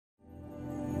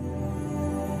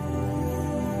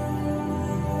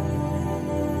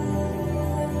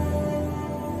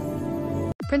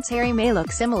Prince Harry may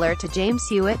look similar to James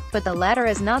Hewitt, but the latter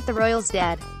is not the royal's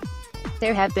dad.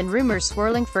 There have been rumors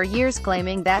swirling for years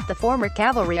claiming that the former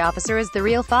cavalry officer is the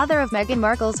real father of Meghan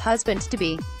Markle's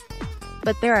husband-to-be.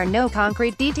 But there are no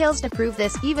concrete details to prove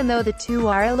this, even though the two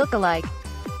are a look-alike.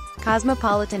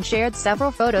 Cosmopolitan shared several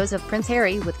photos of Prince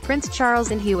Harry with Prince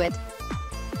Charles and Hewitt.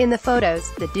 In the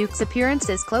photos, the Duke's appearance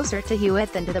is closer to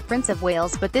Hewitt than to the Prince of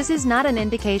Wales, but this is not an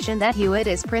indication that Hewitt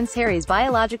is Prince Harry's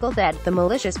biological dad. The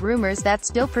malicious rumors that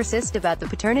still persist about the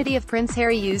paternity of Prince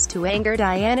Harry used to anger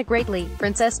Diana greatly.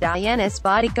 Princess Diana's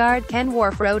bodyguard Ken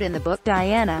Worf wrote in the book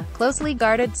Diana, Closely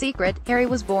Guarded Secret, Harry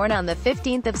was born on the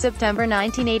 15th of September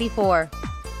 1984.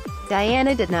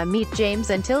 Diana did not meet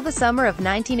James until the summer of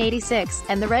 1986,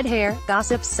 and the red hair,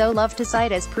 gossips so love to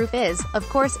cite as proof is, of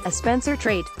course, a Spencer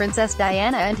trait. Princess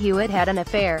Diana and Hewitt had an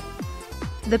affair.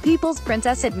 The People's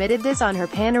Princess admitted this on her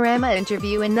Panorama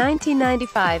interview in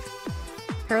 1995.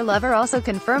 Her lover also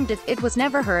confirmed it was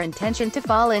never her intention to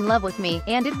fall in love with me,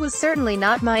 and it was certainly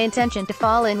not my intention to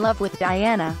fall in love with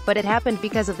Diana, but it happened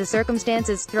because of the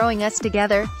circumstances throwing us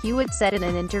together, Hewitt said in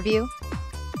an interview.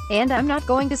 And I'm not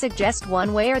going to suggest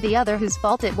one way or the other whose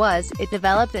fault it was. It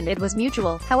developed and it was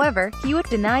mutual. However, Hewitt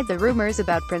denied the rumors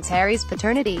about Prince Harry's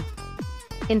paternity.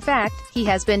 In fact, he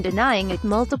has been denying it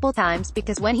multiple times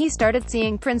because when he started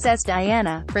seeing Princess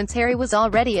Diana, Prince Harry was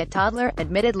already a toddler.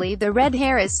 Admittedly, the red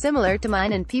hair is similar to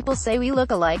mine and people say we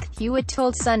look alike, Hewitt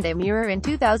told Sunday Mirror in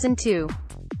 2002.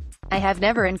 I have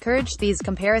never encouraged these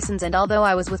comparisons, and although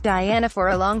I was with Diana for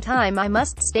a long time, I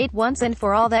must state once and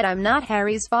for all that I'm not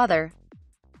Harry's father.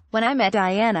 When I met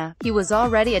Diana, he was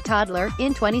already a toddler.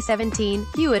 In 2017,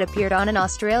 Hewitt appeared on an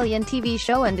Australian TV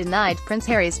show and denied Prince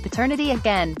Harry's paternity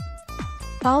again.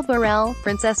 Paul Burrell,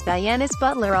 Princess Diana's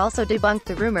butler, also debunked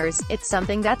the rumors. It's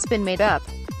something that's been made up.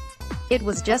 It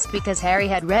was just because Harry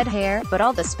had red hair, but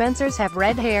all the Spencers have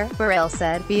red hair, Burrell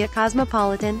said, via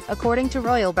Cosmopolitan. According to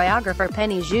royal biographer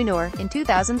Penny Junor, in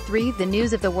 2003 the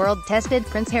News of the World tested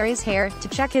Prince Harry's hair to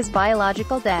check his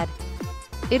biological dad.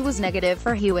 It was negative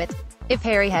for Hewitt. If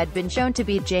Harry had been shown to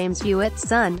be James Hewitt's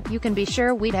son, you can be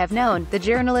sure we'd have known, the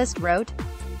journalist wrote.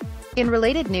 In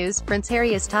related news, Prince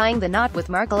Harry is tying the knot with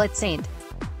Markle at St.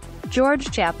 George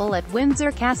Chapel at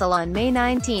Windsor Castle on May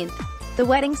 19. The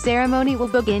wedding ceremony will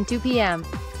begin 2 p.m.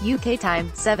 UK time,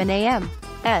 7 a.m.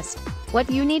 Est. What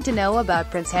you need to know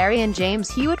about Prince Harry and James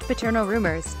Hewitt paternal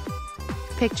rumors.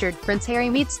 Pictured, Prince Harry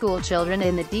meets school children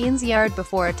in the Dean's Yard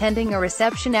before attending a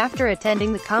reception after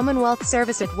attending the Commonwealth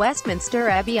service at Westminster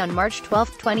Abbey on March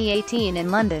 12, 2018 in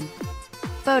London.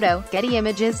 Photo, Getty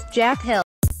Images, Jack Hill.